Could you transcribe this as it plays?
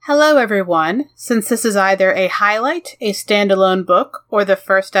Hello, everyone. Since this is either a highlight, a standalone book, or the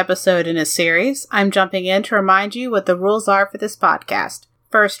first episode in a series, I'm jumping in to remind you what the rules are for this podcast.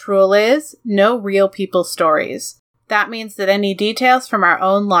 First rule is, no real people stories. That means that any details from our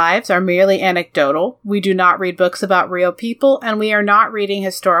own lives are merely anecdotal. We do not read books about real people, and we are not reading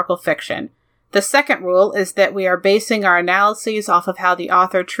historical fiction. The second rule is that we are basing our analyses off of how the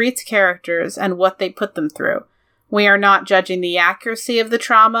author treats characters and what they put them through. We are not judging the accuracy of the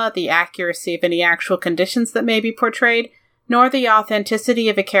trauma, the accuracy of any actual conditions that may be portrayed, nor the authenticity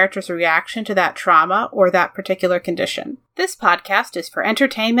of a character's reaction to that trauma or that particular condition. This podcast is for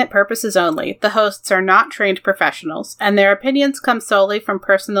entertainment purposes only. The hosts are not trained professionals, and their opinions come solely from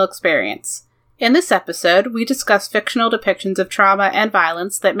personal experience. In this episode, we discuss fictional depictions of trauma and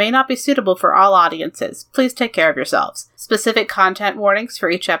violence that may not be suitable for all audiences. Please take care of yourselves. Specific content warnings for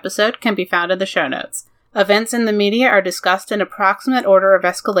each episode can be found in the show notes. Events in the media are discussed in approximate order of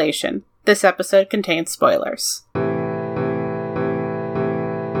escalation. This episode contains spoilers.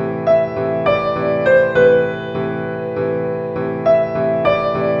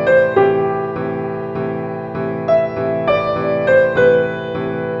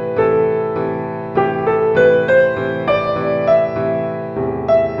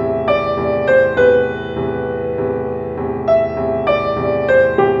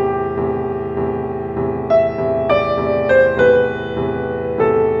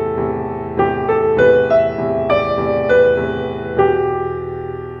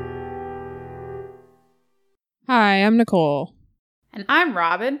 I'm Nicole. And I'm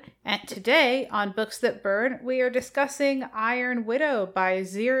Robin, and today on Books That Burn, we are discussing Iron Widow by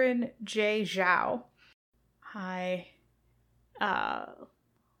Xiran Jay Zhao. I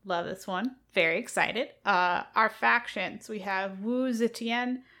love this one. Very excited. Our factions, we have Wu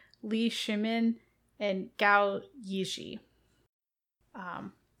Zetian, Li Shimin, and Gao Yizhi.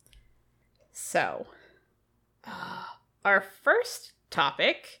 Our first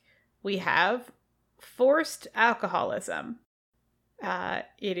topic, we have forced alcoholism.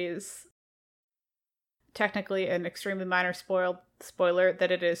 It is technically an extremely minor spoiler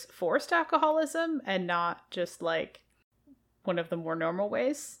that it is forced alcoholism and not just like one of the more normal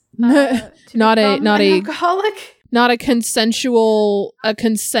ways. Not an alcoholic. Not a consented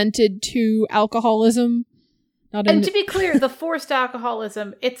to alcoholism. And to be clear, the forced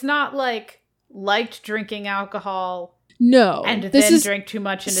alcoholism, it's not like liked drinking alcohol. No. And then drank too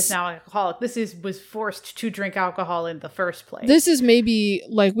much and is now alcoholic. Was forced to drink alcohol in the first place. This is maybe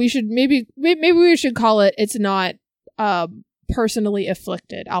like we should call it, it's not personally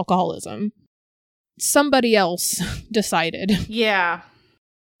afflicted alcoholism. Somebody else decided. Yeah.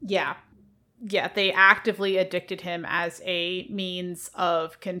 They actively addicted him as a means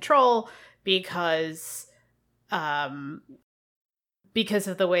of control because of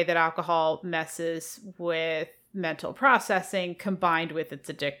the way that alcohol messes with mental processing, combined with its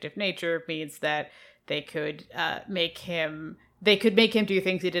addictive nature, means that they could make him do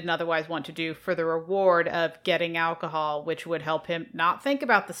things he didn't otherwise want to do for the reward of getting alcohol, which would help him not think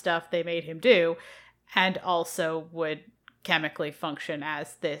about the stuff they made him do, and also would chemically function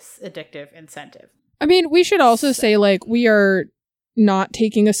as this addictive incentive. I mean, we should also say, like, we are not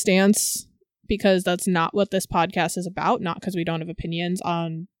taking a stance because that's not what this podcast is about, not because we don't have opinions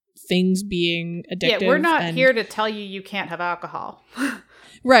on things being addictive. Yeah, we're not here to tell you can't have alcohol.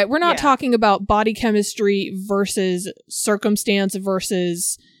 Right, we're not talking about body chemistry versus circumstance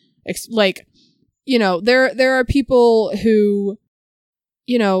versus, like, you know, there are people who,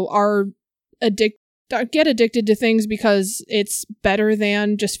 you know, get addicted to things because it's better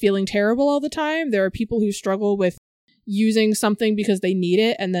than just feeling terrible all the time. There are people who struggle with using something because they need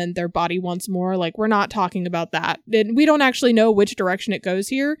it and then their body wants more. Like, we're not talking about that. And we don't actually know which direction it goes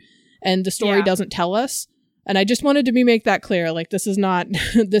here, and the story doesn't tell us. And I just wanted to make that clear. Like, this is not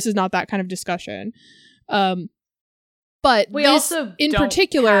that kind of discussion. But we also in don't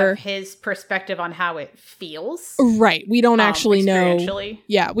particular have his perspective on how it feels. Right. We don't actually know.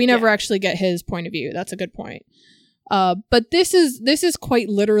 Yeah, we never actually get his point of view. That's a good point. But this is quite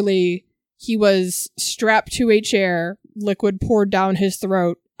literally, he was strapped to a chair, liquid poured down his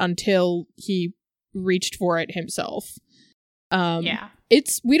throat until he reached for it himself. We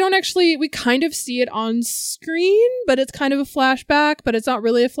kind of see it on screen, but it's kind of a flashback, but it's not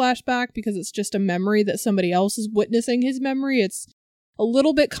really a flashback because it's just a memory that somebody else is witnessing his memory. It's a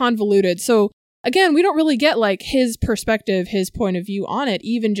little bit convoluted. So again, we don't really get like his perspective, his point of view on it,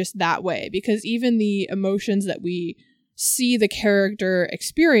 even just that way, because even the emotions that we see the character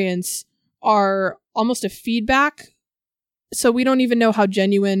experience are almost a feedback. So we don't even know how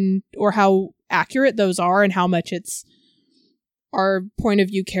genuine or how accurate those are and how much it's our point of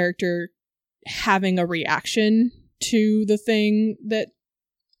view character having a reaction to the thing that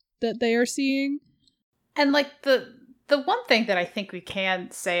they are seeing. And like the one thing that I think we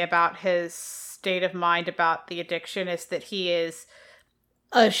can say about his state of mind about the addiction is that he is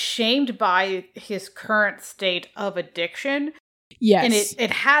ashamed by his current state of addiction. Yes. And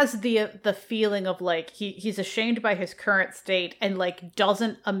it has the feeling of like he's ashamed by his current state and like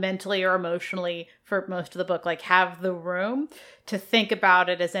doesn't mentally or emotionally for most of the book like have the room to think about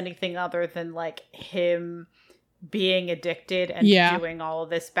it as anything other than like him being addicted and doing all of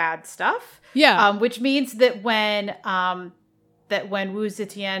this bad stuff. Yeah. Which means that when Wu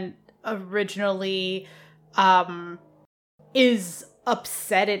Zetian originally is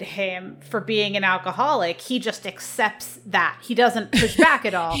upset at him for being an alcoholic, he just accepts that. He doesn't push back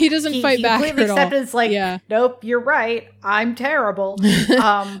at all. He doesn't fight back at all. It's like, nope, you're right. I'm terrible.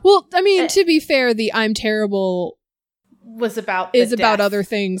 Well, I mean, to be fair, the I'm terrible was about other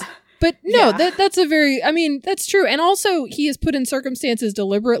things. But no, that's a very, I mean, that's true. And also he is put in circumstances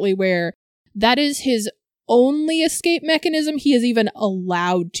deliberately where that is his only escape mechanism he is even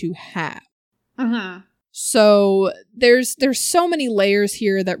allowed to have. Mm-hmm. So there's so many layers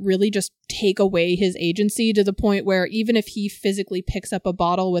here that really just take away his agency to the point where even if he physically picks up a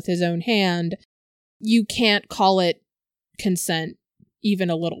bottle with his own hand, you can't call it consent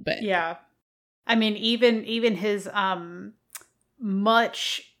even a little bit. Yeah. I mean, even his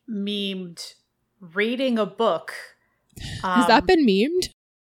much memed reading a book. Has that been memed?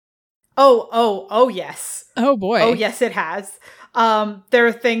 Oh yes. Oh boy. Oh yes, it has. There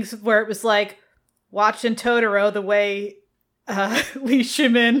are things where it was like watching Totoro the way Lee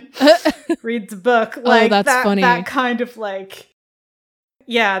Shimin reads a book. Like that's funny. That kind of like,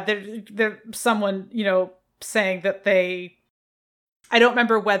 yeah, there someone, saying that I don't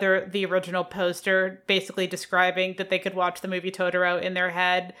remember whether the original poster basically describing that they could watch the movie Totoro in their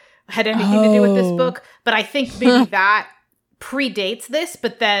head had anything to do with this book, but I think maybe that predates this,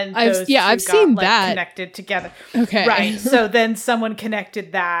 but then I've seen that connected together. Okay. Right. So then someone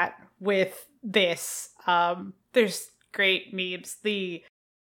connected that with this. There's great memes.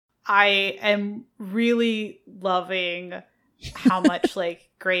 I am really loving how much like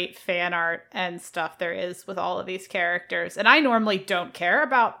great fan art and stuff there is with all of these characters. And I normally don't care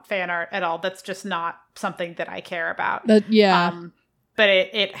about fan art at all. That's just not something that I care about. But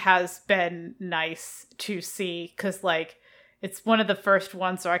it has been nice to see because like it's one of the first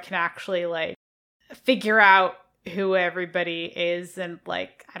ones where I can actually like figure out who everybody is and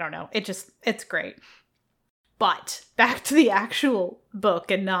like, I don't know. It's great. But back to the actual book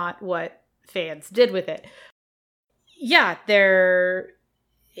and not what fans did with it. Yeah,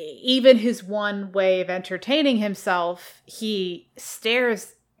 even his one way of entertaining himself, he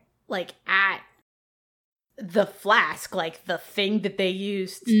stares like at the flask, like the thing that they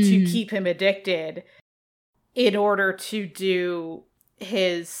used to keep him addicted in order to do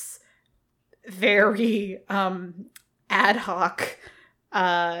his very ad hoc,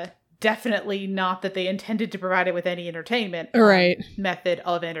 definitely not that they intended to provide it with any entertainment, right, method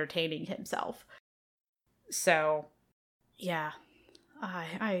of entertaining himself. So, yeah,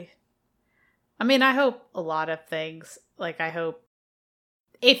 I mean, I hope a lot of things, like I hope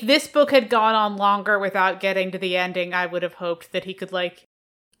if this book had gone on longer without getting to the ending, I would have hoped that he could like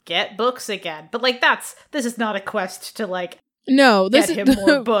get books again. But like this is not a quest to like get him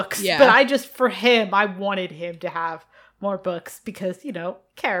more books. Yeah. But for him, I wanted him to have more books because,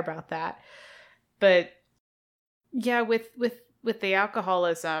 care about that. But yeah, with the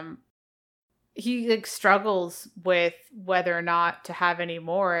alcoholism, he like struggles with whether or not to have any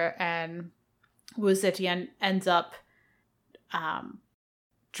more, and Wu Zetian ends up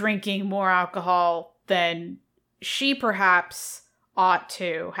drinking more alcohol than she perhaps ought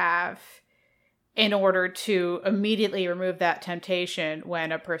to have in order to immediately remove that temptation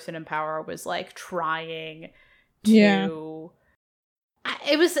when a person in power was like trying to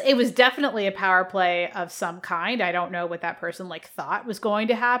it was definitely a power play of some kind. I don't know what that person like thought was going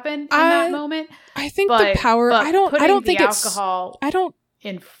to happen in that moment. I think the power I don't think it's alcohol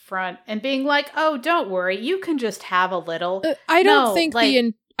in front and being like, "Oh, don't worry, you can just have a little." I don't think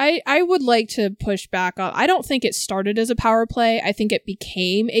like, I would like to push back on. I don't think it started as a power play. I think it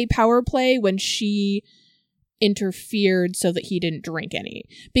became a power play when she interfered so that he didn't drink any.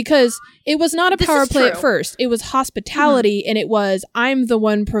 Because it was not a power play at first. It was hospitality, and it was, I'm the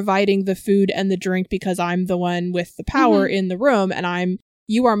one providing the food and the drink because I'm the one with the power in the room, and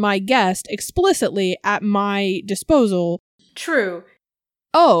you are my guest explicitly at my disposal. True.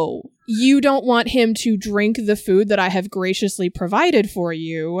 Oh, you don't want him to drink the food that I have graciously provided for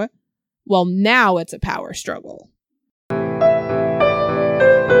you? Well, now it's a power struggle.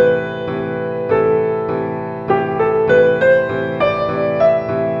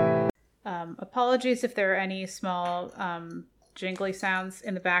 apologies if there are any small jingly sounds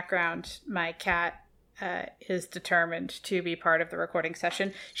in the background. My cat is determined to be part of the recording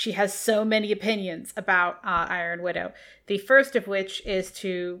session. She has so many opinions about Iron Widow. The first of which is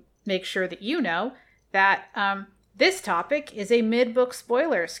to make sure that you know that this topic is a mid-book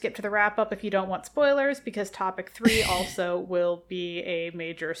spoiler. Skip to the wrap-up if you don't want spoilers, because topic 3 also will be a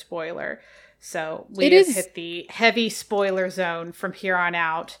major spoiler. So we have hit the heavy spoiler zone from here on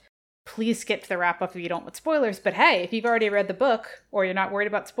out. Please skip to the wrap-up if you don't want spoilers. But hey, if you've already read the book or you're not worried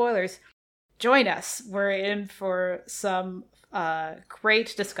about spoilers, join us. We're in for some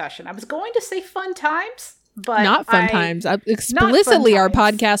great discussion. I was going to say fun times, but not fun times. Explicitly, our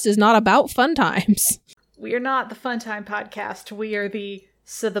podcast is not about fun times. We are not the fun time podcast. We are the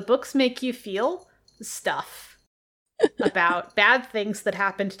so the books make you feel stuff about bad things that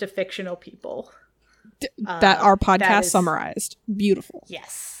happened to fictional people. That our podcast summarized. Beautiful.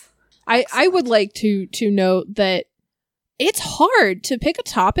 Yes. I would like to note that it's hard to pick a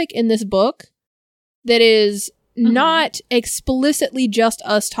topic in this book that is not explicitly just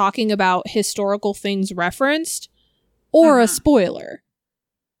us talking about historical things referenced or a spoiler.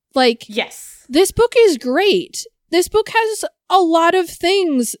 Like, yes, this book is great. This book has a lot of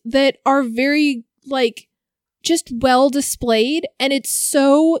things that are very, like, just well displayed. And it's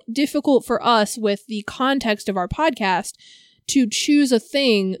so difficult for us with the context of our podcast to choose a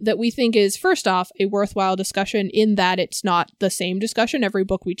thing that we think is, first off, a worthwhile discussion in that it's not the same discussion every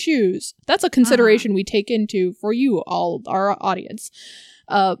book we choose. That's a consideration we take into for you, all our audience.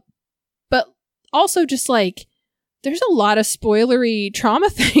 But also just like, there's a lot of spoilery trauma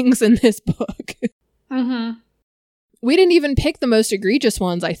things in this book. We didn't even pick the most egregious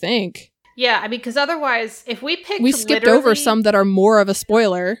ones, I think. Yeah, I mean, because otherwise, if we picked we skipped over some that are more of a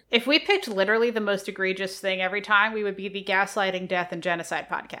spoiler. If we picked literally the most egregious thing every time, we would be the Gaslighting, Death, and Genocide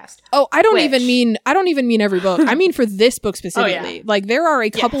podcast. Oh, I don't even mean every book. I mean for this book specifically. Yeah. Like, there are a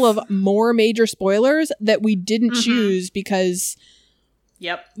couple of more major spoilers that we didn't choose because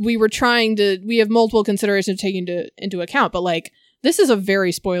we were we have multiple considerations taken into account, but like, this is a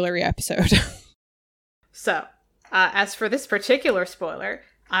very spoilery episode. So, as for this particular spoiler,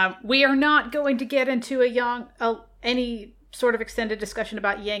 we are not going to get into any sort of extended discussion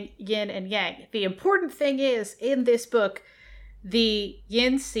about yin and yang. The important thing is, in this book, the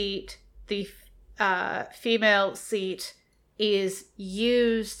yin seat, the female seat, is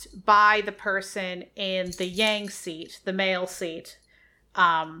used by the person in the yang seat, the male seat,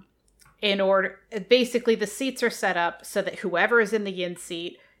 in order. Basically, the seats are set up so that whoever is in the yin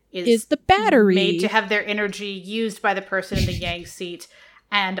seat is the battery made to have their energy used by the person in the yang seat.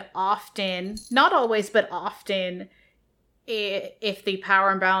 And often, not always, but often, if the power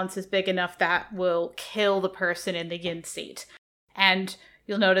imbalance is big enough, that will kill the person in the yin seat. And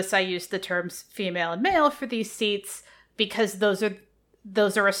you'll notice I use the terms female and male for these seats because those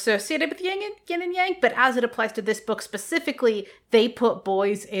are associated with yin and yang. But as it applies to this book specifically, they put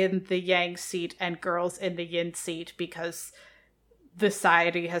boys in the yang seat and girls in the yin seat because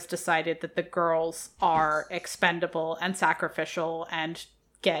society has decided that the girls are expendable and sacrificial and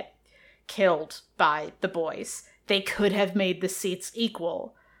get killed by the boys. They could have made the seats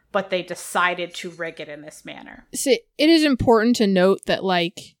equal, but they decided to rig it in this manner. So it is important to note that,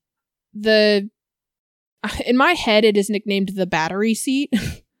 like, in my head, it is nicknamed the battery seat.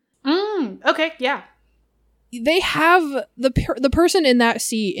 Okay, yeah. They have the person in that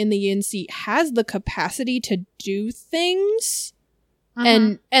seat, in the yin seat, has the capacity to do things.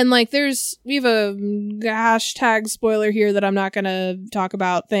 And like, we have a hashtag spoiler here that I'm not gonna talk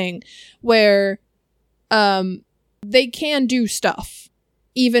about thing where they can do stuff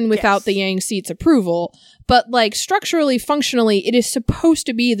even without the yang seat's approval, but like, structurally, functionally, it is supposed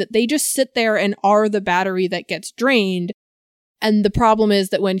to be that they just sit there and are the battery that gets drained. And the problem is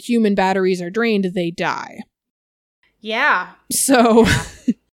that when human batteries are drained, they die. Yeah. So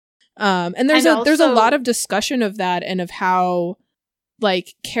and there's a lot of discussion of that and of how,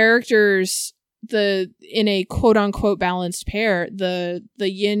 like, characters, in a quote-unquote balanced pair, the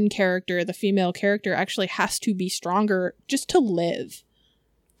yin character, the female character, actually has to be stronger just to live.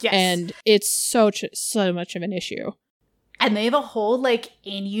 Yes. And it's so much of an issue. And they have a whole, like,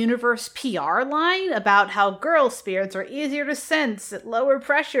 in-universe PR line about how girl spirits are easier to sense at lower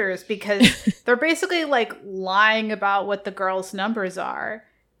pressures because they're basically, like, lying about what the girls' numbers are.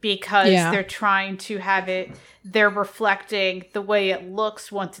 Because they're trying to have they're reflecting the way it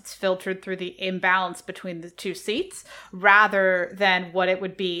looks once it's filtered through the imbalance between the two seats, rather than what it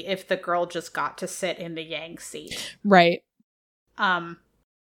would be if the girl just got to sit in the yang seat. Right.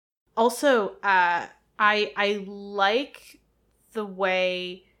 Also, I like the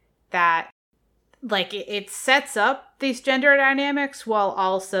way that like, it sets up these gender dynamics while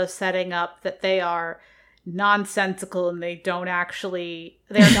also setting up that they are nonsensical and they're not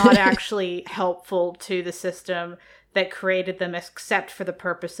actually helpful to the system that created them, except for the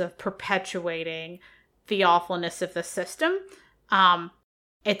purpose of perpetuating the awfulness of the system.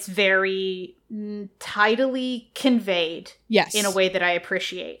 It's very tidily conveyed, yes, in a way that I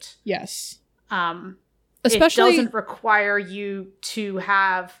appreciate. Yes. Especially, it doesn't require you to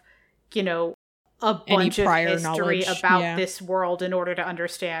have, a bunch of history about this world in order to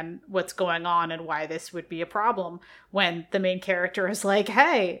understand what's going on and why this would be a problem, when the main character is like,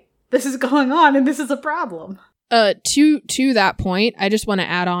 hey, this is going on and this is a problem. To that point, I just want to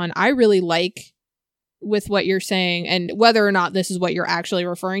add on, I really like with what you're saying, and whether or not this is what you're actually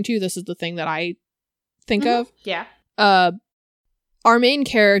referring to, this is the thing that I think of. Yeah. Our main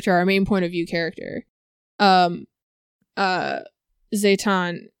character, our main point of view character, Zetian,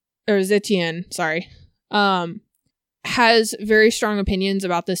 sorry, has very strong opinions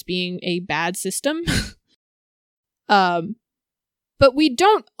about this being a bad system. But we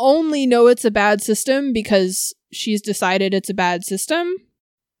don't only know it's a bad system because she's decided it's a bad system.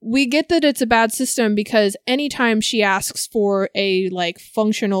 We get that it's a bad system because anytime she asks for a, like,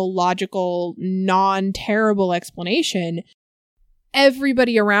 functional, logical, non-terrible explanation,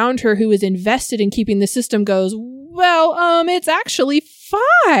 everybody around her who is invested in keeping the system goes, well, it's actually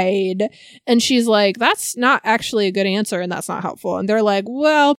fine. And she's like, that's not actually a good answer and that's not helpful. And they're like,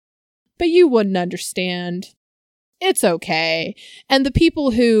 well, but you wouldn't understand. It's okay. And the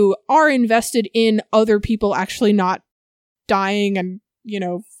people who are invested in other people actually not dying and,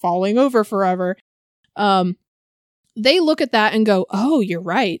 falling over forever, they look at that and go, oh, you're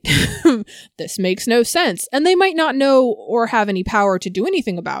right. This makes no sense. And they might not know or have any power to do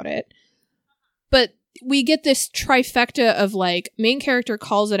anything about it. But we get this trifecta of, like, main character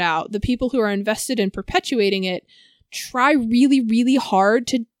calls it out. The people who are invested in perpetuating it try really, really hard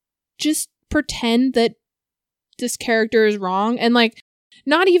to just pretend that this character is wrong. And, like,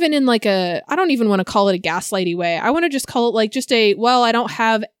 not even in, like, I don't even want to call it a gaslighty way. I want to just call it, like, just well, I don't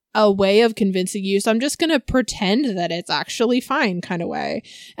have a way of convincing you, so I'm just going to pretend that it's actually fine kind of way.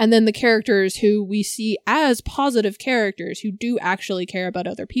 And then the characters who we see as positive characters who do actually care about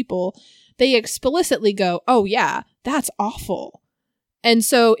other people, they explicitly go, oh yeah, that's awful. And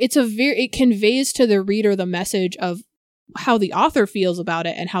so it conveys to the reader the message of how the author feels about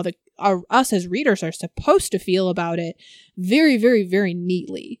it and how us as readers are supposed to feel about it very, very, very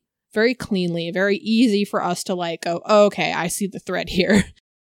neatly, very cleanly, very easy for us to, like, go, oh, okay, I see the thread here.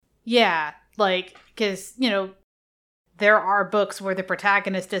 Yeah, like, because, there are books where the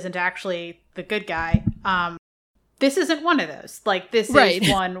protagonist isn't actually the good guy. This isn't one of those. Like, this is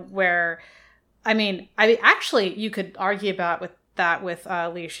one where, actually, you could argue about with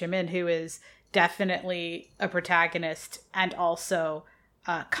Li Shimin, who is definitely a protagonist and also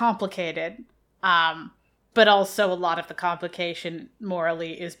complicated. But also a lot of the complication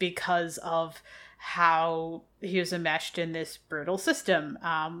morally is because of how he was enmeshed in this brutal system.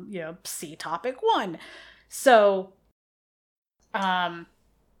 See topic 1. So, I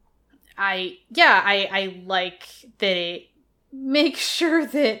like that it makes sure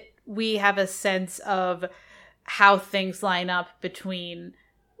that we have a sense of how things line up between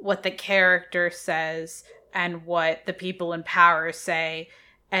what the character says and what the people in power say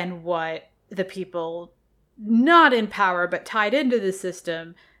and what the people not in power but tied into the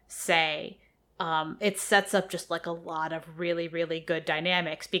system say. It sets up just, like, a lot of really, really good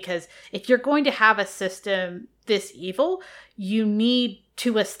dynamics, because if you're going to have a system this evil, you need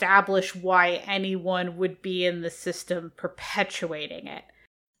to establish why anyone would be in the system perpetuating it.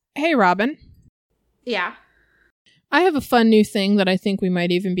 Hey, Robin. Yeah? I have a fun new thing that I think we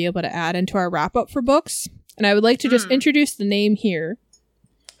might even be able to add into our wrap-up for books, and I would like to just introduce the name here.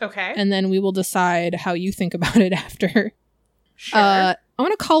 Okay. And then we will decide how you think about it after. Sure. I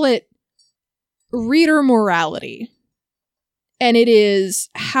want to call it reader morality. And it is,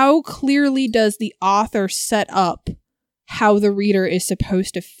 how clearly does the author set up how the reader is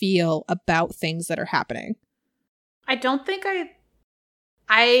supposed to feel about things that are happening? I don't think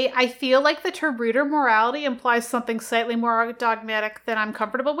I feel like the term reader morality implies something slightly more dogmatic than I'm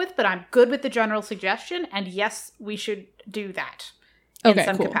comfortable with, but I'm good with the general suggestion, and yes, we should do that in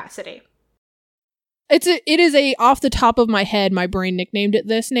some capacity. It is a off the top of my head, my brain nicknamed it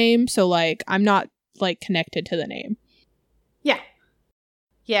this name, so, like, I'm not, like, connected to the name. Yeah.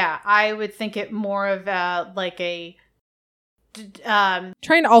 Yeah, I would think it more of a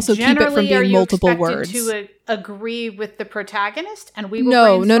trying to also keep it from being multiple words. To agree with the protagonist, and we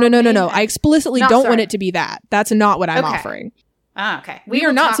will No. I explicitly don't want it to be that. That's not what I'm offering. Okay. We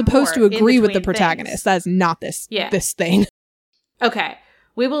are not supposed to agree with the protagonist. Things. That is not this thing. Okay.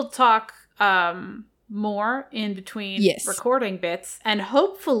 We will talk more in between recording bits, and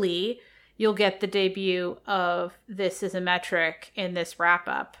hopefully you'll get the debut of This Is a Metric in this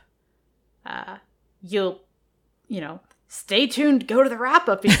wrap-up. You'll, stay tuned, go to the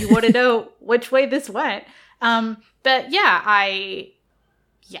wrap-up if you want to know which way this went. But yeah,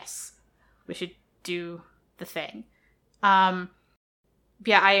 yes, we should do the thing. I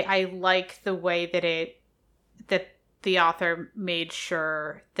like the way that the author made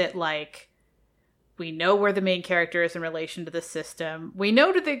sure that, like, we know where the main character is in relation to the system. We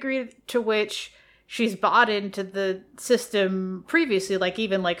know to the degree to which she's bought into the system previously, like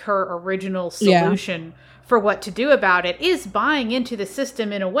even like her original solution for what to do about it is buying into the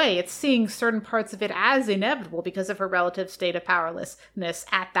system in a way. It's seeing certain parts of it as inevitable because of her relative state of powerlessness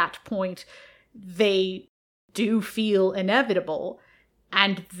at that point. They do feel inevitable.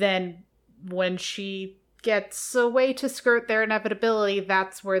 And then when she gets a way to skirt their inevitability,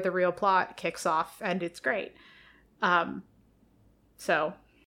 that's where the real plot kicks off, and it's great. So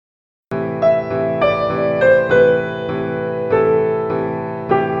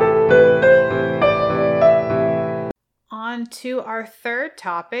on to our third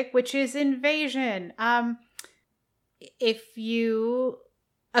topic, which is invasion.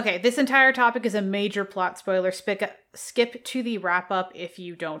 This entire topic is a major plot spoiler. Skip to the wrap up if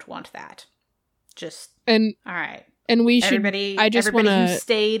you don't want that. All right. And we should. Everybody who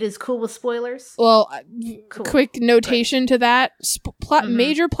stayed is cool with spoilers. Well, cool. Quick notation to that: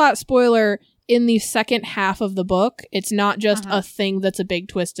 major plot spoiler in the second half of the book. It's not just a thing that's a big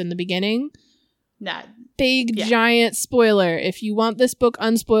twist in the beginning. No, giant spoiler. If you want this book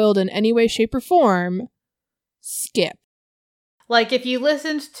unspoiled in any way, shape, or form, skip. Like, if you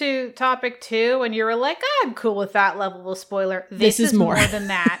listened to topic 2 and you were like, I'm cool with that level of spoiler, this is more than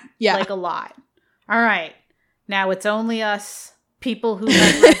that. Like, a lot. All right. Now it's only us, people who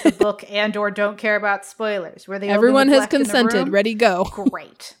have read the book and or don't care about spoilers. Everyone has consented. Ready, go.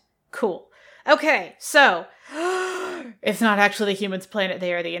 Great. Cool. Okay, so it's not actually the humans' planet.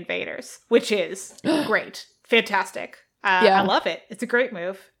 They are the invaders, which is great. Fantastic. I love it. It's a great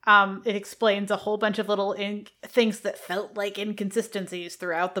move. It explains a whole bunch of little things that felt like inconsistencies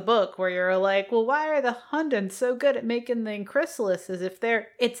throughout the book, where you're like, well, why are the Hundans so good at making the Chrysalis as if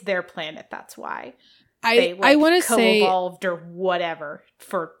it's their planet? That's why. I want to say co-evolved or whatever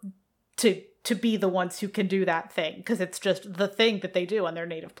to be the ones who can do that thing, because it's just the thing that they do on their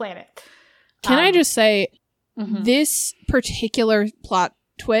native planet. Can I just say, this particular plot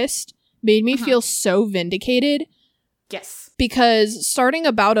twist made me feel so vindicated. Yes. Because starting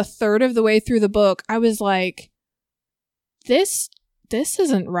about a third of the way through the book, I was like, this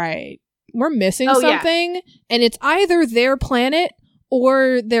isn't right. We're missing something. Yeah. And it's either their planet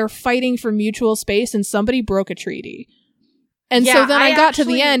or they're fighting for mutual space and somebody broke a treaty. And so then I got to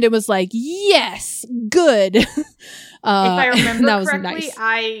the end and was like, yes, good. If I remember that correctly, was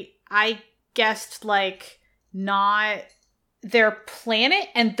nice. I guessed like not their planet.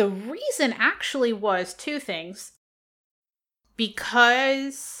 And the reason actually was two things.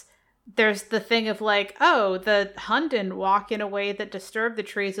 Because there's the thing of like, oh, the Hundan walk in a way that disturb the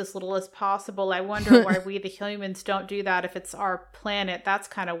trees as little as possible. I wonder why we the humans don't do that if it's our planet. That's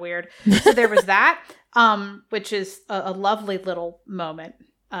kind of weird. So there was that, which is a lovely little moment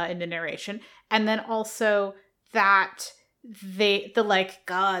in the narration. And then also that the like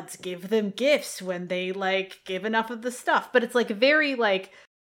gods give them gifts when they like give enough of the stuff. But it's like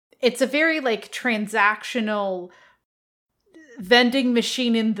it's a very like transactional vending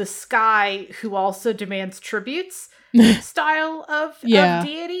machine in the sky who also demands tributes style of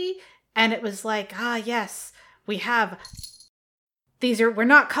deity. And it was like, yes, we have we're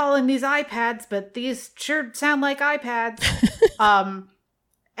not calling these iPads, but these sure sound like iPads.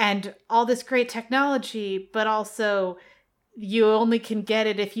 And all this great technology, but also you only can get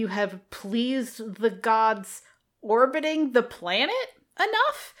it if you have pleased the gods orbiting the planet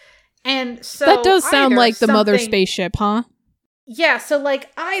enough. And so that does sound like the mother spaceship, huh? Yeah, so like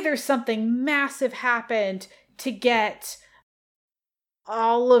either something massive happened to get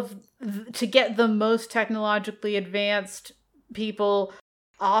the most technologically advanced people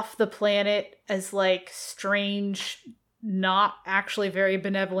off the planet as like strange, not actually very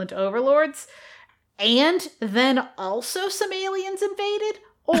benevolent overlords, and then also some aliens invaded,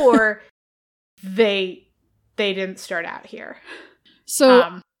 or they didn't start out here.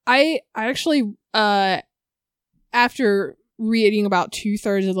 So I actually after reading about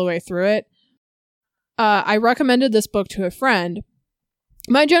 2/3 of the way through it, I recommended this book to a friend.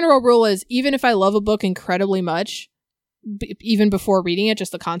 My general rule is, even if I love a book incredibly much, even before reading it,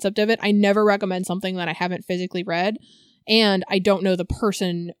 just the concept of it. I never recommend something that I haven't physically read, and I don't know the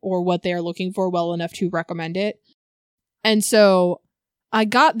person or what they are looking for well enough to recommend it. And so I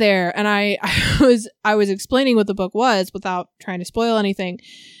got there, and I was explaining what the book was without trying to spoil anything.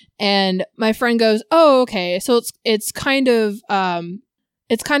 And my friend goes, "Oh, okay. So it's kind of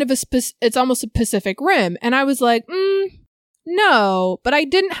it's almost a Pacific Rim." And I was like, no, but I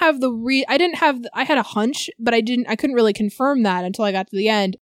didn't have I had a hunch, but I couldn't really confirm that until I got to the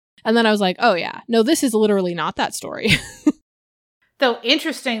end. And then I was like, oh yeah, no, this is literally not that story. Though,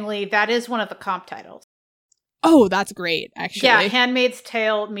 interestingly, that is one of the comp titles. Oh, that's great, actually. Yeah, Handmaid's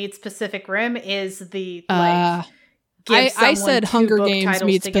Tale meets Pacific Rim is the, I said Hunger Games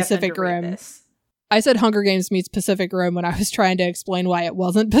meets Pacific Rim. I said Hunger Games meets Pacific Rim when I was trying to explain why it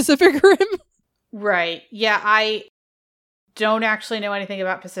wasn't Pacific Rim. Right. Yeah, I don't actually know anything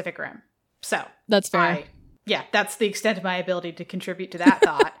about Pacific Rim. So. That's fair. That's the extent of my ability to contribute to that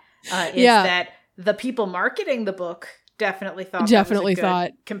thought. That the people marketing the book definitely thought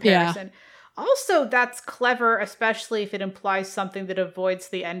comparison. Yeah. Also, that's clever, especially if it implies something that avoids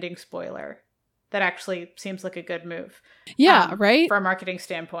the ending spoiler. That actually seems like a good move. Yeah, right? From a marketing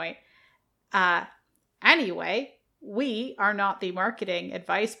standpoint. Anyway, we are not the marketing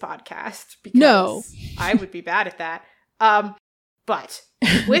advice podcast because I would be bad at that. But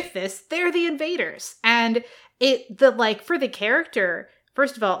with this, they're the invaders. And for the character,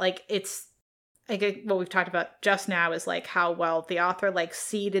 first of all, it's like what we've talked about just now is like how well the author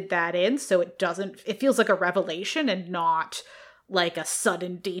seeded that in, so it feels like a revelation and not like a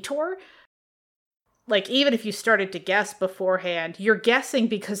sudden detour. Like, even if you started to guess beforehand, you're guessing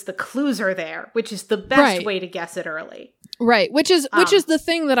because the clues are there, which is the best way to guess it early. Right, which is the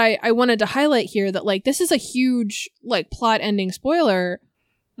thing that I wanted to highlight here, that this is a huge plot ending spoiler.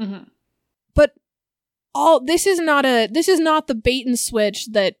 Mm-hmm. But this is not the bait and switch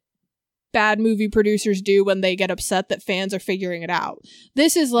that bad movie producers do when they get upset that fans are figuring it out.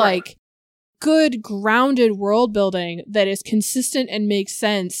 This is good grounded world building that is consistent and makes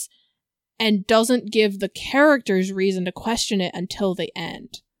sense and doesn't give the characters reason to question it until the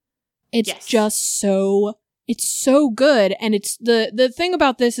end. It's just so good. And it's the thing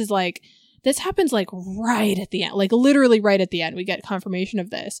about this is this happens right at the end, literally right at the end. We get confirmation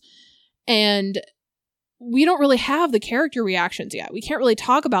of this. And we don't really have the character reactions yet. We can't really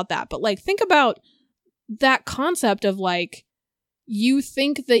talk about that. But think about that concept of you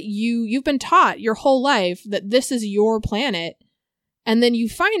think that you've been taught your whole life that this is your planet. And then you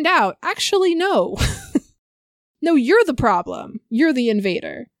find out, actually, no. No, you're the problem. You're the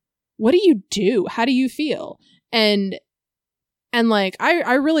invader. What do you do? How do you feel? And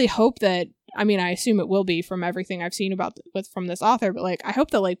I really hope that, I mean, I assume it will be from everything I've seen from this author, but I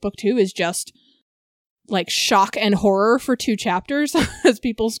hope that book 2 is just shock and horror for 2 chapters as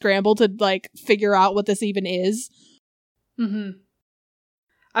people scramble to figure out what this even is. Mm-hmm.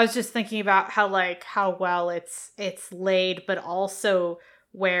 I was just thinking about how well it's laid, but also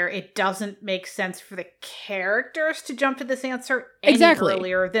where it doesn't make sense for the characters to jump to this answer any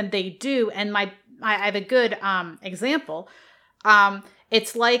earlier than they do. And I have a good example.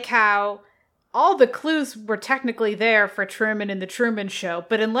 It's like how all the clues were technically there for Truman in The Truman Show,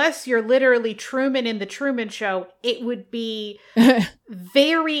 but unless you're literally Truman in The Truman Show, it would be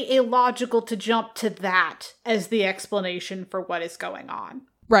very illogical to jump to that as the explanation for what is going on.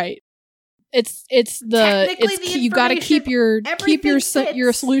 Right. You got to keep your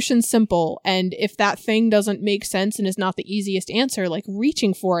solution simple, and if that thing doesn't make sense and is not the easiest answer,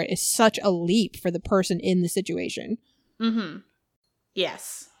 reaching for it is such a leap for the person in the situation. Mm-hmm.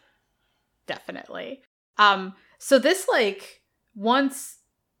 Yes. Definitely. So this once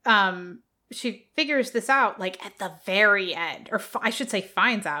she figures this out at the very end, or I should say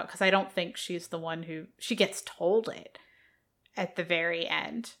finds out, because I don't think she's the one she gets told it at the very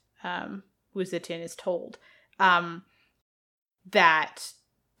end. Wuzitin is told that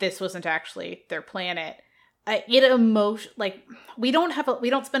this wasn't actually their planet. We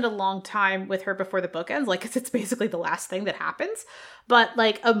don't spend a long time with her before the book ends, because it's basically the last thing that happens. But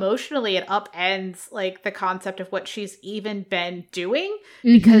emotionally, it upends the concept of what she's even been doing,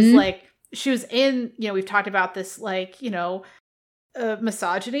 because she was in, we've talked about this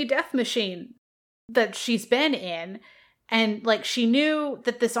misogyny death machine that she's been in. And she knew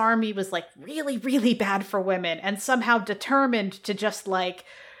that this army was really, really bad for women, and somehow determined to just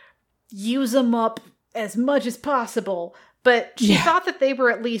use them up as much as possible. But she thought that they were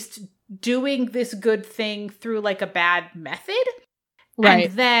at least doing this good thing through a bad method. Right.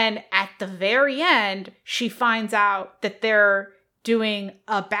 And then at the very end, she finds out that they're doing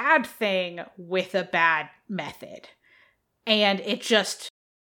a bad thing with a bad method. And it just,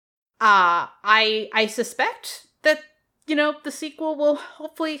 I suspect that, the sequel will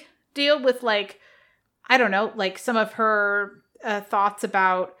hopefully deal with, like, I don't know, like some of her thoughts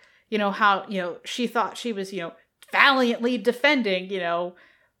about, how, she thought she was, valiantly defending,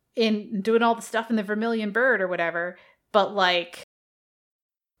 in doing all the stuff in the Vermilion Bird or whatever. But, like,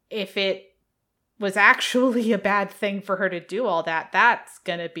 if it was actually a bad thing for her to do all that, that's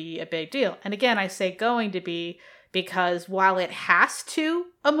going to be a big deal. And again, I say going to be because while it has to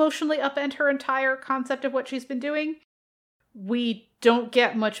emotionally upend her entire concept of what she's been doing, we don't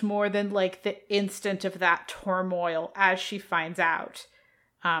get much more than, like, the instant of that turmoil as she finds out.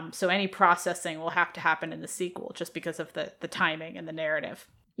 So any processing will have to happen in the sequel just because of the timing and the narrative.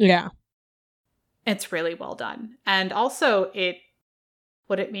 Yeah. It's really well done. And also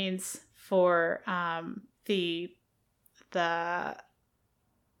what it means for the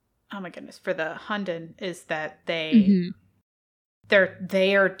oh my goodness, for the Hundun is that they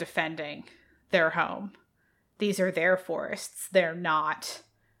are defending their home. These are their forests. They're not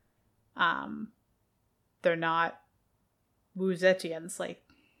Wu Zetian's, like,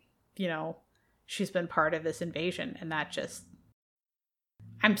 she's been part of this invasion, and that just,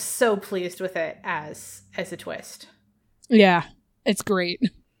 I'm so pleased with it as a twist. Yeah, it's great.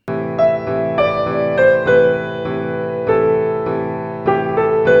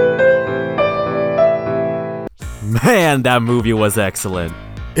 Man, that movie was excellent.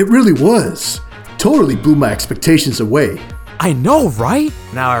 It really was. Totally blew my expectations away. I know, right?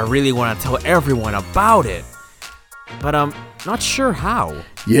 Now I really want to tell everyone about it. But I'm not sure how.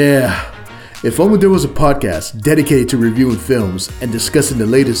 Yeah. If only there was a podcast dedicated to reviewing films and discussing the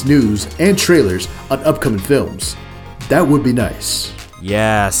latest news and trailers on upcoming films. That would be nice.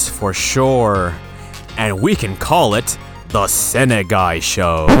 Yes, for sure. And we can call it The Cineguy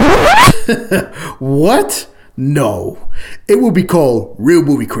Show. What? No. It will be called Real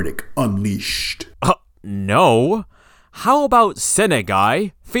Movie Critic Unleashed. No. How about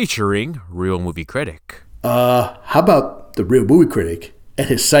Cineguy featuring Real Movie Critic? How about the Real Movie Critic and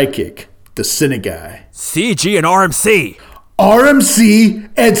his sidekick, the Cineguy? CG and RMC. RMC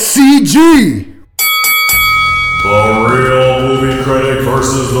and CG! The Real Movie Critic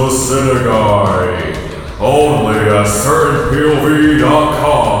versus the Cineguy. Only at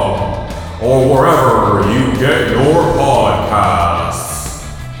CertainPOV.com or wherever you get your podcasts.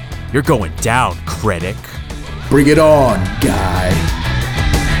 You're going down, critic. Bring it on, guy.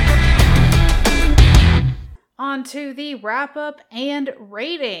 On to the wrap-up and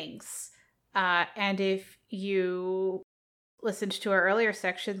ratings. And if you listened to our earlier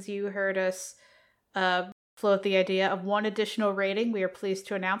sections, you heard us float the idea of one additional rating. We are pleased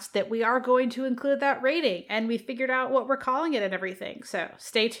to announce that we are going to include that rating, and we figured out what we're calling it and everything. So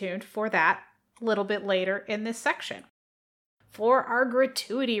stay tuned for that a little bit later in this section. For our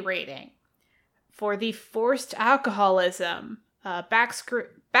gratuity rating, for the forced alcoholism,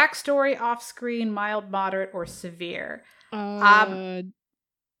 backstory, off-screen, mild, moderate, or severe. Backstory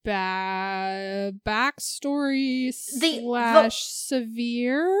 /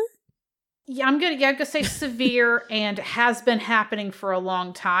 severe. Yeah, I'm gonna say severe and has been happening for a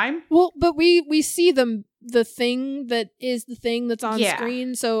long time. Well, but we see the thing that is the thing that's on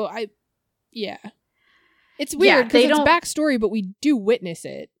screen, so it's weird because it's backstory, but we do witness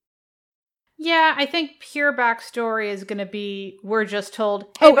it. Yeah, I think pure backstory is going to be, we're just told,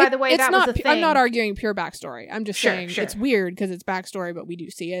 hey, by the way, that was a thing. I'm not arguing pure backstory. I'm just saying it's weird because it's backstory, but we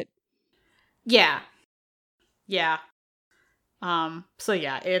do see it. Yeah. Yeah. So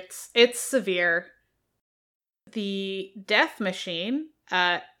yeah, it's severe. The death machine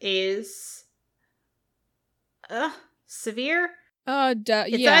is severe. It's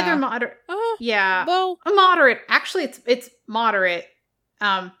either moderate. Yeah. Well, moderate. Actually, it's moderate.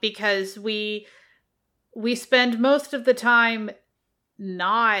 Because we spend most of the time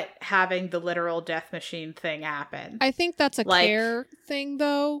not having the literal death machine thing happen. I think that's a care thing,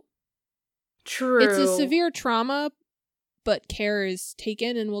 though. True. It's a severe trauma, but care is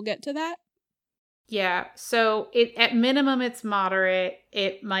taken, and we'll get to that. Yeah, so at minimum it's moderate.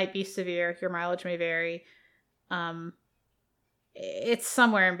 It might be severe. Your mileage may vary. It's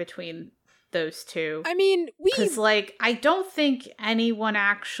somewhere in between those two. I mean, because I don't think anyone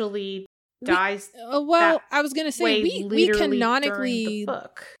actually dies. I was gonna say we canonically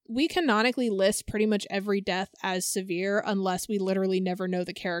list pretty much every death as severe unless we literally never know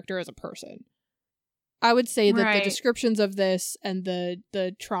the character as a person. I would say that the descriptions of this and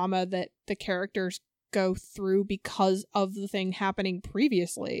the trauma that the characters go through because of the thing happening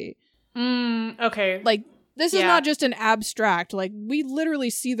previously. Okay. This is not just an abstract. We literally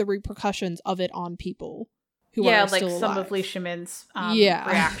see the repercussions of it on people. who are like still alive. some of Lee Shamin's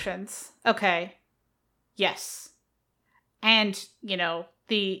reactions. Okay. Yes. And,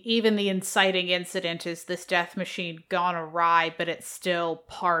 even the inciting incident is this death machine gone awry, but it's still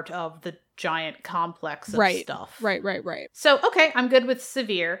part of the giant complex of stuff. Right. So, okay, I'm good with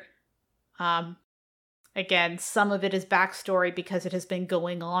severe. Again, some of it is backstory because it has been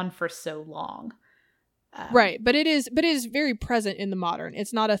going on for so long. Right, but it is very present in the modern.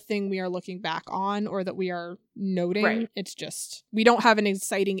 It's not a thing we are looking back on or that we are noting. Right. It's just, we don't have an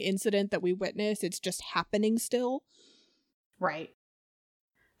exciting incident that we witness. It's just happening still. Right.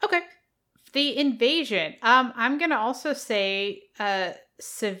 Okay. The invasion. I'm going to also say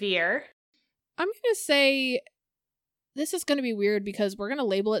severe. I'm going to say this is going to be weird because we're going to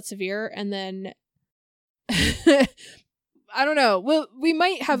label it severe and then I don't know. We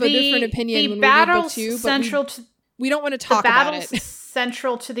might have a different opinion when we read book 2, but we don't want to talk about it. The battles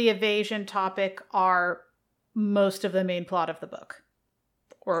central to the evasion topic are most of the main plot of the book.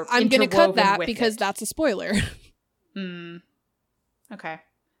 Or I'm going to cut that because that's a spoiler. Okay.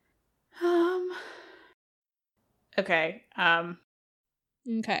 Okay.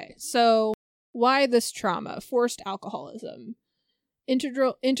 Okay. So, why this trauma? Forced alcoholism.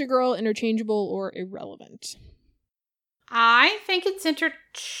 Integral, interchangeable, or irrelevant? I think it's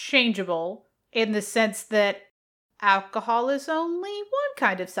interchangeable in the sense that alcohol is only one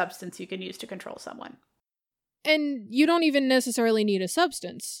kind of substance you can use to control someone. And you don't even necessarily need a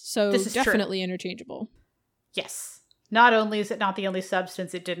substance, so this is definitely true. Interchangeable. Yes. Not only is it not the only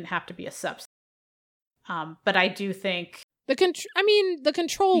substance, it didn't have to be a substance. But I do think... the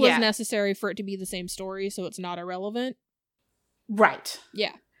control was necessary for it to be the same story, so it's not irrelevant. Right.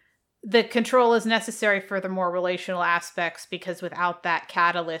 Yeah. The control is necessary for the more relational aspects because without that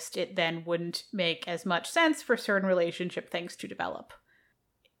catalyst, it then wouldn't make as much sense for certain relationship things to develop.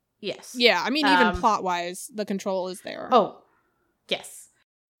 Yes. Yeah, even plot-wise, the control is there. Oh, yes.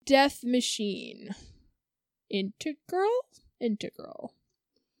 Death machine. Integral.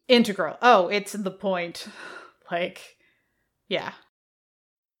 Oh, it's the point. Yeah.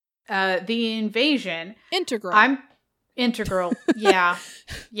 The invasion. Integral. Integral. Yeah.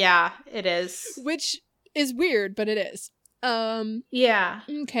 Yeah, it is. Which is weird, but it is. Yeah.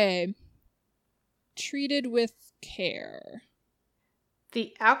 Okay. Treated with care.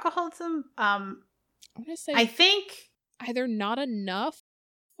 The alcoholism, I'm gonna say I think either not enough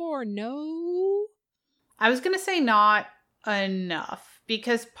or no. I was gonna say not enough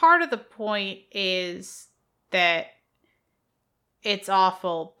because part of the point is that it's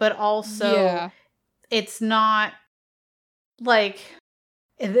awful, but also it's not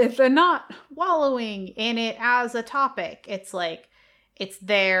if they're not wallowing in it as a topic. It's it's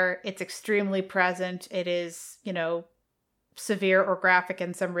there, it's extremely present, it is, severe or graphic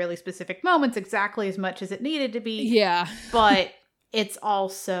in some really specific moments exactly as much as it needed to be. Yeah. But it's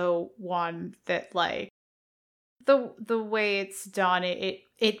also one that the way it's done, it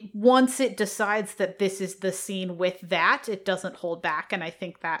once it decides that this is the scene with that, it doesn't hold back, and I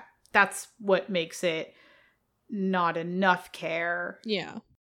think that's what makes it not enough care. Yeah.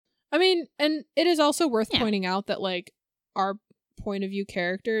 And it is also worth pointing out that our point of view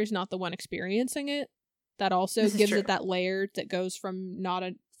character is not the one experiencing it. That also gives it that layer that goes from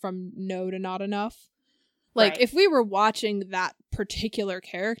no to not enough. Right. If we were watching that particular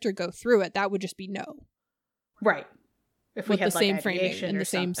character go through it, that would just be no. Right. If we with had the same framing ideation and the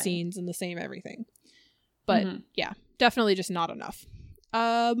same something. scenes and the same everything. But yeah, definitely just not enough.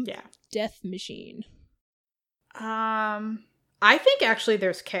 Death machine. I think actually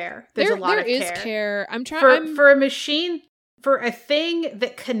there's care. There's a lot of care. There is care. I'm trying for a machine, for a thing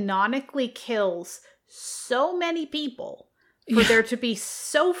that canonically kills so many people, for there to be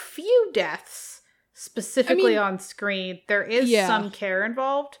so few deaths specifically on screen, there is some care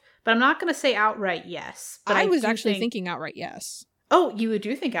involved. But I'm not going to say outright yes. But I was actually thinking outright yes. Oh, you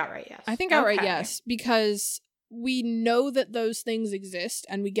do think outright yes? I think outright yes, because we know that those things exist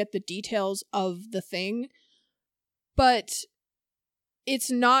and we get the details of the thing, but it's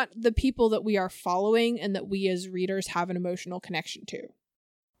not the people that we are following and that we as readers have an emotional connection to.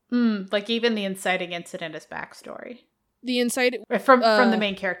 Even the inciting incident is backstory. The inciting... From the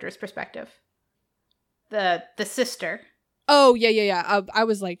main character's perspective. The sister... Oh, yeah. I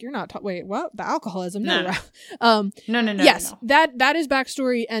was like, you're not... wait, what? The alcoholism? No. No. Yes, no. That is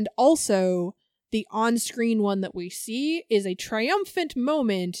backstory, and also the on-screen one that we see is a triumphant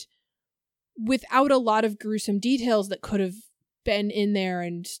moment without a lot of gruesome details that could have been in there,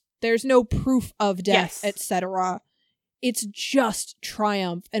 and there's no proof of death, etc. It's just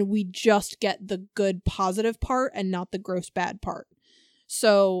triumph, and we just get the good positive part and not the gross bad part.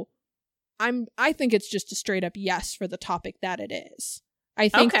 So... I think it's just a straight up yes for the topic that it is. I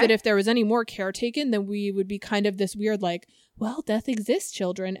think that if there was any more care taken, then we would be kind of this weird, like, well, death exists,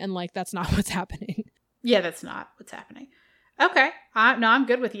 children, and like that's not what's happening. Yeah, that's not what's happening. Okay. No, I'm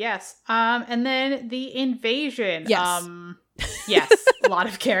good with yes. And then the invasion. Yes. Yes. A lot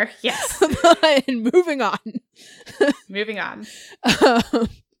of care. Yes. And moving on. Moving on.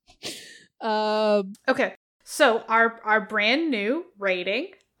 Okay. So our brand new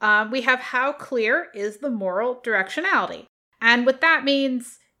rating, we have how clear is the moral directionality. And what that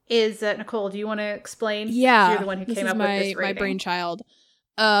means is, Nicole, do you want to explain? Yeah. You're the one who came up with this rating. My brainchild.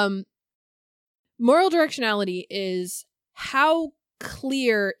 Moral directionality is how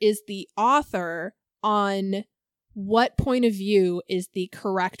clear is the author on what point of view is the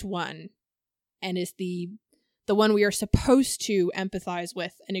correct one and is the one we are supposed to empathize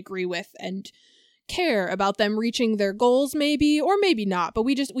with and agree with and care about them reaching their goals, maybe, or maybe not, but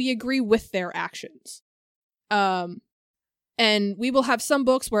we agree with their actions. And we will have some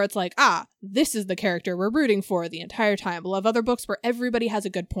books where it's like, this is the character we're rooting for the entire time. We'll have other books where everybody has a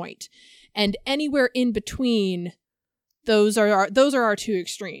good point. And anywhere in between, those are our two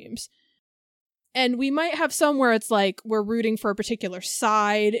extremes. And we might have some where it's like we're rooting for a particular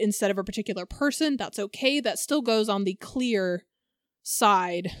side instead of a particular person. That's okay. That still goes on the clear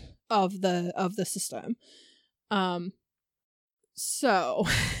side of the system. So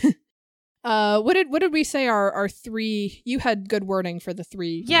what did we say our three? You had good wording for the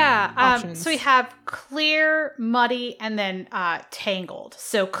three. Yeah. Options. So we have clear, muddy, and then tangled.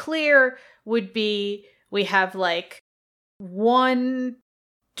 So clear would be we have like one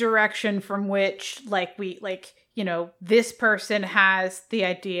direction from which this person has the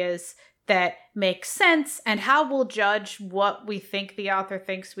ideas that make sense, and how we'll judge what we think the author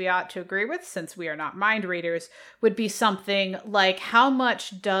thinks we ought to agree with, since we are not mind readers, would be something like how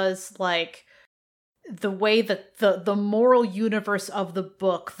much does like the way the moral universe of the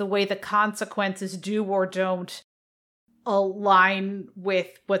book, the way the consequences do or don't align with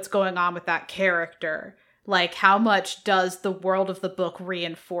what's going on with that character. Like, how much does the world of the book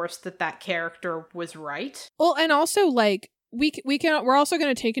reinforce that character was right? Well, and also, like, we're also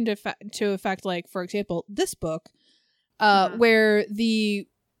going to take into effect, like, for example, this book, where the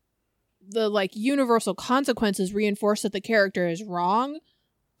like universal consequences reinforce that the character is wrong.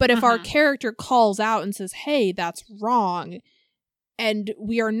 But if our character calls out and says, "Hey, that's wrong," and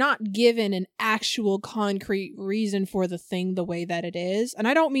we are not given an actual concrete reason for the thing the way that it is, and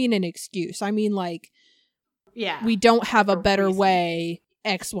I don't mean an excuse, I mean like, we don't have a better way,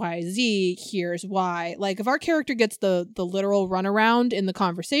 XYZ, here's why. Like, if our character gets the literal runaround in the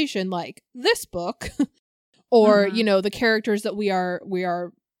conversation, like this book, or, the characters that we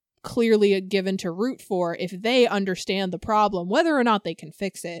are clearly given to root for, if they understand the problem, whether or not they can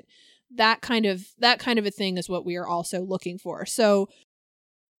fix it, that kind of a thing is what we are also looking for. So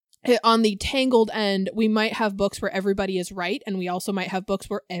on the tangled end, we might have books where everybody is right, and we also might have books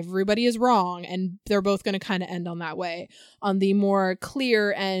where everybody is wrong, and they're both going to kind of end on that way. On the more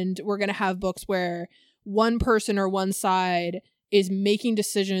clear end, we're going to have books where one person or one side is making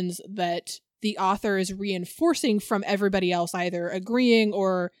decisions that the author is reinforcing from everybody else, either agreeing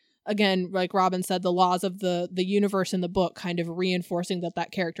or, again, like Robin said, the laws of the universe in the book kind of reinforcing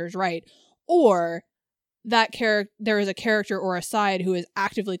that character is right. Or there is a character or a side who is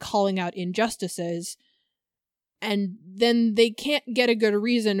actively calling out injustices, and then they can't get a good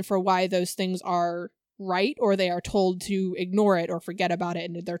reason for why those things are right, or they are told to ignore it or forget about it,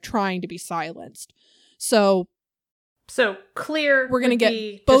 and they're trying to be silenced. So clear, we're going to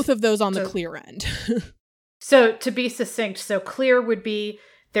get both of those on the clear end. So to be succinct, so clear would be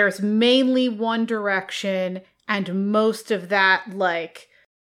there's mainly one direction, and most of that, like,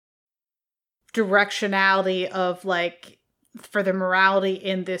 directionality of, like, for the morality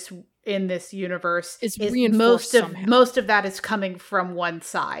in this universe is reinforced somehow. Most of that is coming from one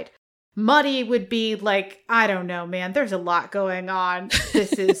side. Muddy would be like, I don't know, man, there's a lot going on.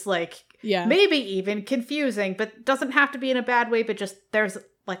 This is like maybe even confusing, but doesn't have to be in a bad way, but just there's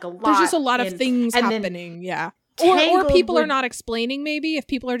like a lot. There's just a lot of things happening, Or people are not explaining, maybe. If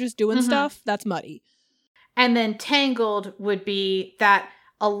people are just doing stuff, that's muddy. And then tangled would be that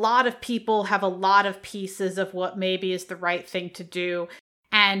a lot of people have a lot of pieces of what maybe is the right thing to do,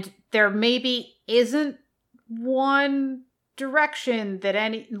 and there maybe isn't one direction that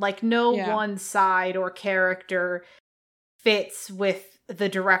one side or character fits with the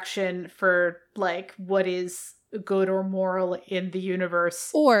direction for, like, what is good or moral in the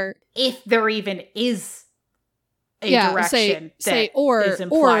universe, or if there even is a direction that is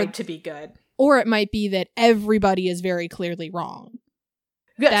implied to be good. Or it might be that everybody is very clearly wrong.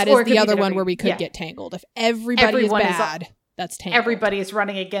 Yes, that is the other one where we could get tangled. If everybody is bad, that's tangled. Everybody is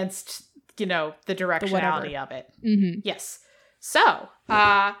running against, the directionality of it. Mm-hmm. Yes. So,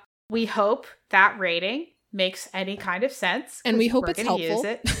 we hope that rating makes any kind of sense. And we hope it's helpful. Use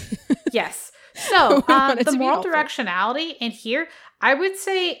it. Yes. So, the moral directionality in here, I would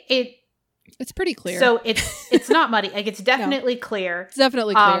say it's pretty clear. So it's not muddy. Like, it's definitely clear. It's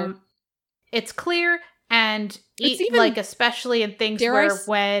definitely clear. It's clear, and even, like, especially in things dare I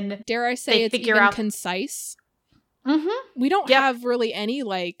say it's even concise. Mm-hmm. We don't have really any,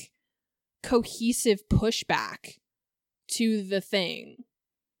 like, cohesive pushback to the thing.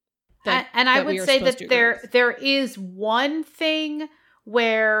 And I would say that there is one thing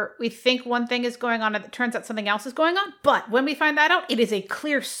where we think one thing is going on and it turns out something else is going on. But when we find that out, it is a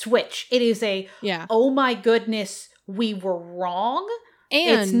clear switch. It is oh my goodness, we were wrong.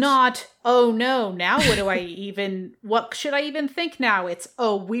 And it's not, oh no, now what should I even think now? It's,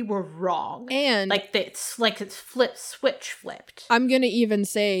 oh, we were wrong. And it's switch flipped. I'm going to even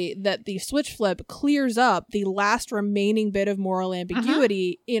say that the switch flip clears up the last remaining bit of moral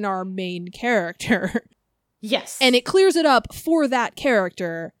ambiguity in our main character. Yes. And it clears it up for that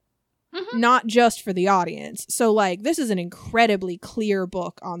character, not just for the audience. So, like, this is an incredibly clear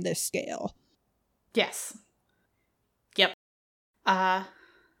book on this scale. Yes. Yep. I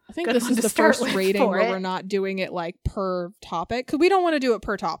think this is the first rating where we're not doing it, like, per topic. Because we don't want to do it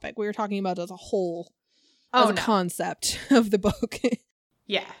per topic. We were talking about it as a whole, a concept of the book.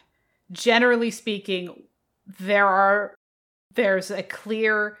 Yeah. Generally speaking, there's a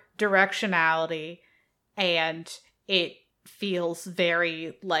clear directionality, and it feels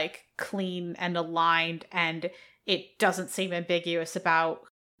very, like, clean and aligned, and it doesn't seem ambiguous about,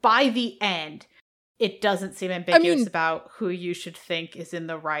 by the end, it doesn't seem ambiguous about who you should think is in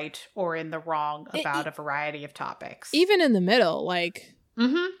the right or in the wrong about a variety of topics. Even in the middle, like,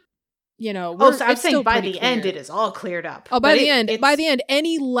 so I'm saying by the end, it is all cleared up. Oh, by the end,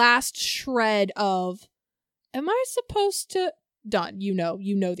 any last shred of, am I supposed to, done, you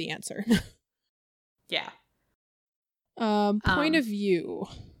know the answer. Yeah. Point of view.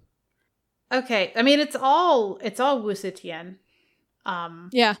 Okay, I mean, it's all Wu Zetian.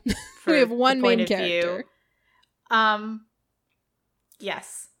 Yeah. We have one main character.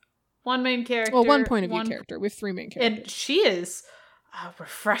 Yes. One main character. Well, one point of view character. We have three main characters. And she is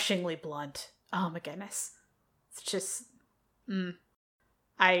refreshingly blunt. Oh my goodness. It's just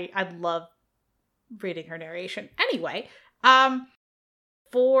I love reading her narration. Anyway,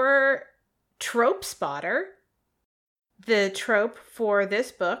 for Trope Spotter, the trope for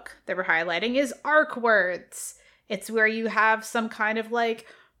this book that we're highlighting is arc words. It's where you have some kind of, like,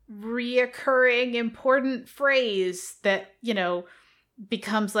 reoccurring important phrase that,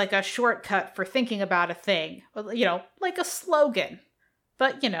 becomes like a shortcut for thinking about a thing. Like a slogan.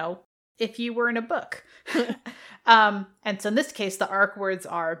 But, if you were in a book. And so in this case, the arc words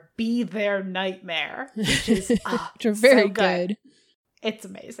are "be their nightmare," which is which are very so good. It's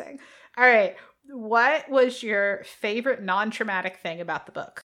amazing. All right. What was your favorite non-traumatic thing about the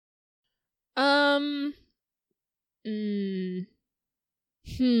book?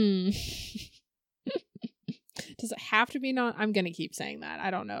 Does it have to be I'm gonna keep saying that. I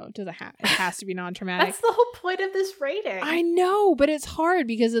don't know. Does it has to be non-traumatic? That's the whole point of this rating. I know, but it's hard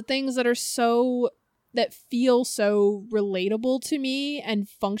because the things that feel so relatable to me and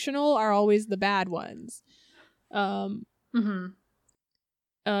functional are always the bad ones. You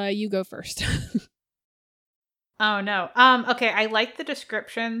go first. Oh no. Okay, I like the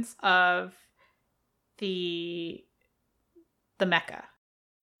descriptions of the mecha.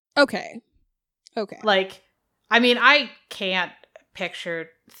 Okay. Like, I mean, I can't picture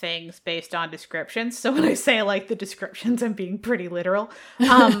things based on descriptions, so when I say, like, the descriptions, I'm being pretty literal.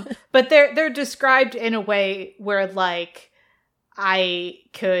 But they're described in a way where, like, I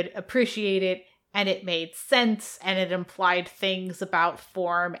could appreciate it, and it made sense, and it implied things about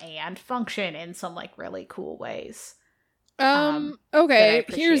form and function in some, like, really cool ways. Okay,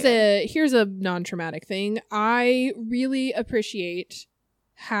 here's a non-traumatic thing. I really appreciate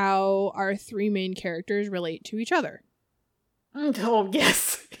how our three main characters relate to each other. Oh,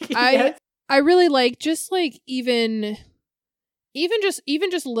 yes. I really like just, like, even just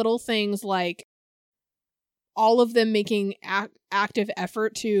little things, like all of them making active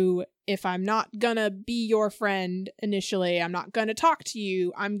effort to, if I'm not gonna be your friend initially, I'm not gonna talk to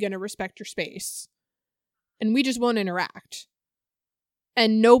you, I'm gonna respect your space. And we just won't interact.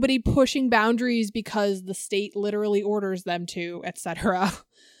 And nobody pushing boundaries because the state literally orders them to, etc.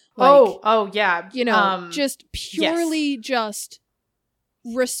 Like, oh yeah. Just purely just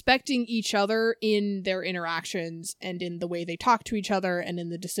respecting each other in their interactions and in the way they talk to each other and in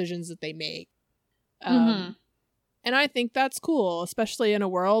the decisions that they make. And I think that's cool, especially in a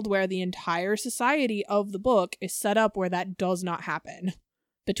world where the entire society of the book is set up where that does not happen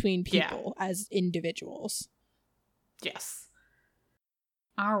between people as individuals. Yes.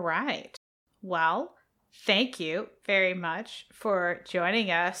 All right. Well, thank you very much for joining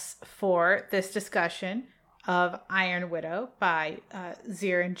us for this discussion of Iron Widow by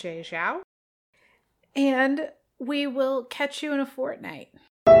Ziran J. Zhao. And we will catch you in a fortnight.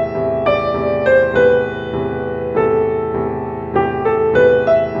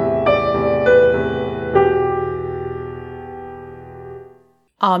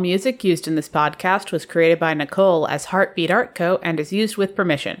 All music used in this podcast was created by Nicole as Heartbeat Art Co. and is used with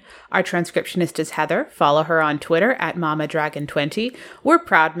permission. Our transcriptionist is Heather. Follow her on Twitter at MamaDragon20. We're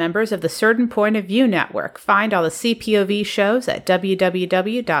proud members of the Certain Point of View Network. Find all the CPOV shows at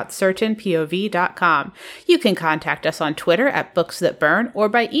www.certainpov.com. You can contact us on Twitter at BooksThatBurn or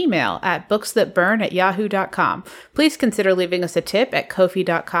by email at booksthatburn@yahoo.com. Please consider leaving us a tip at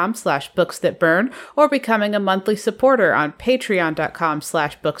ko-fi.com/booksthatburn or becoming a monthly supporter on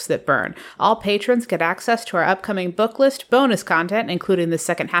patreon.com/booksthatburn. All patrons get access to our upcoming book list, bonus content, including the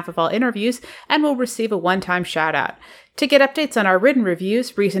second half of all interviews, and will receive a one-time shout-out. To get updates on our written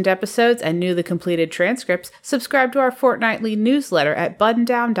reviews, recent episodes, and newly completed transcripts, subscribe to our fortnightly newsletter at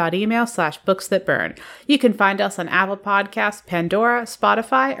buttondown.email/booksthatburn. You can find us on Apple Podcasts, Pandora,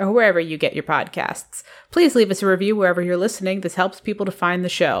 Spotify, or wherever you get your podcasts. Please leave us a review wherever you're listening. This helps people to find the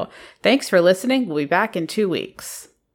show. Thanks for listening. We'll be back in 2 weeks.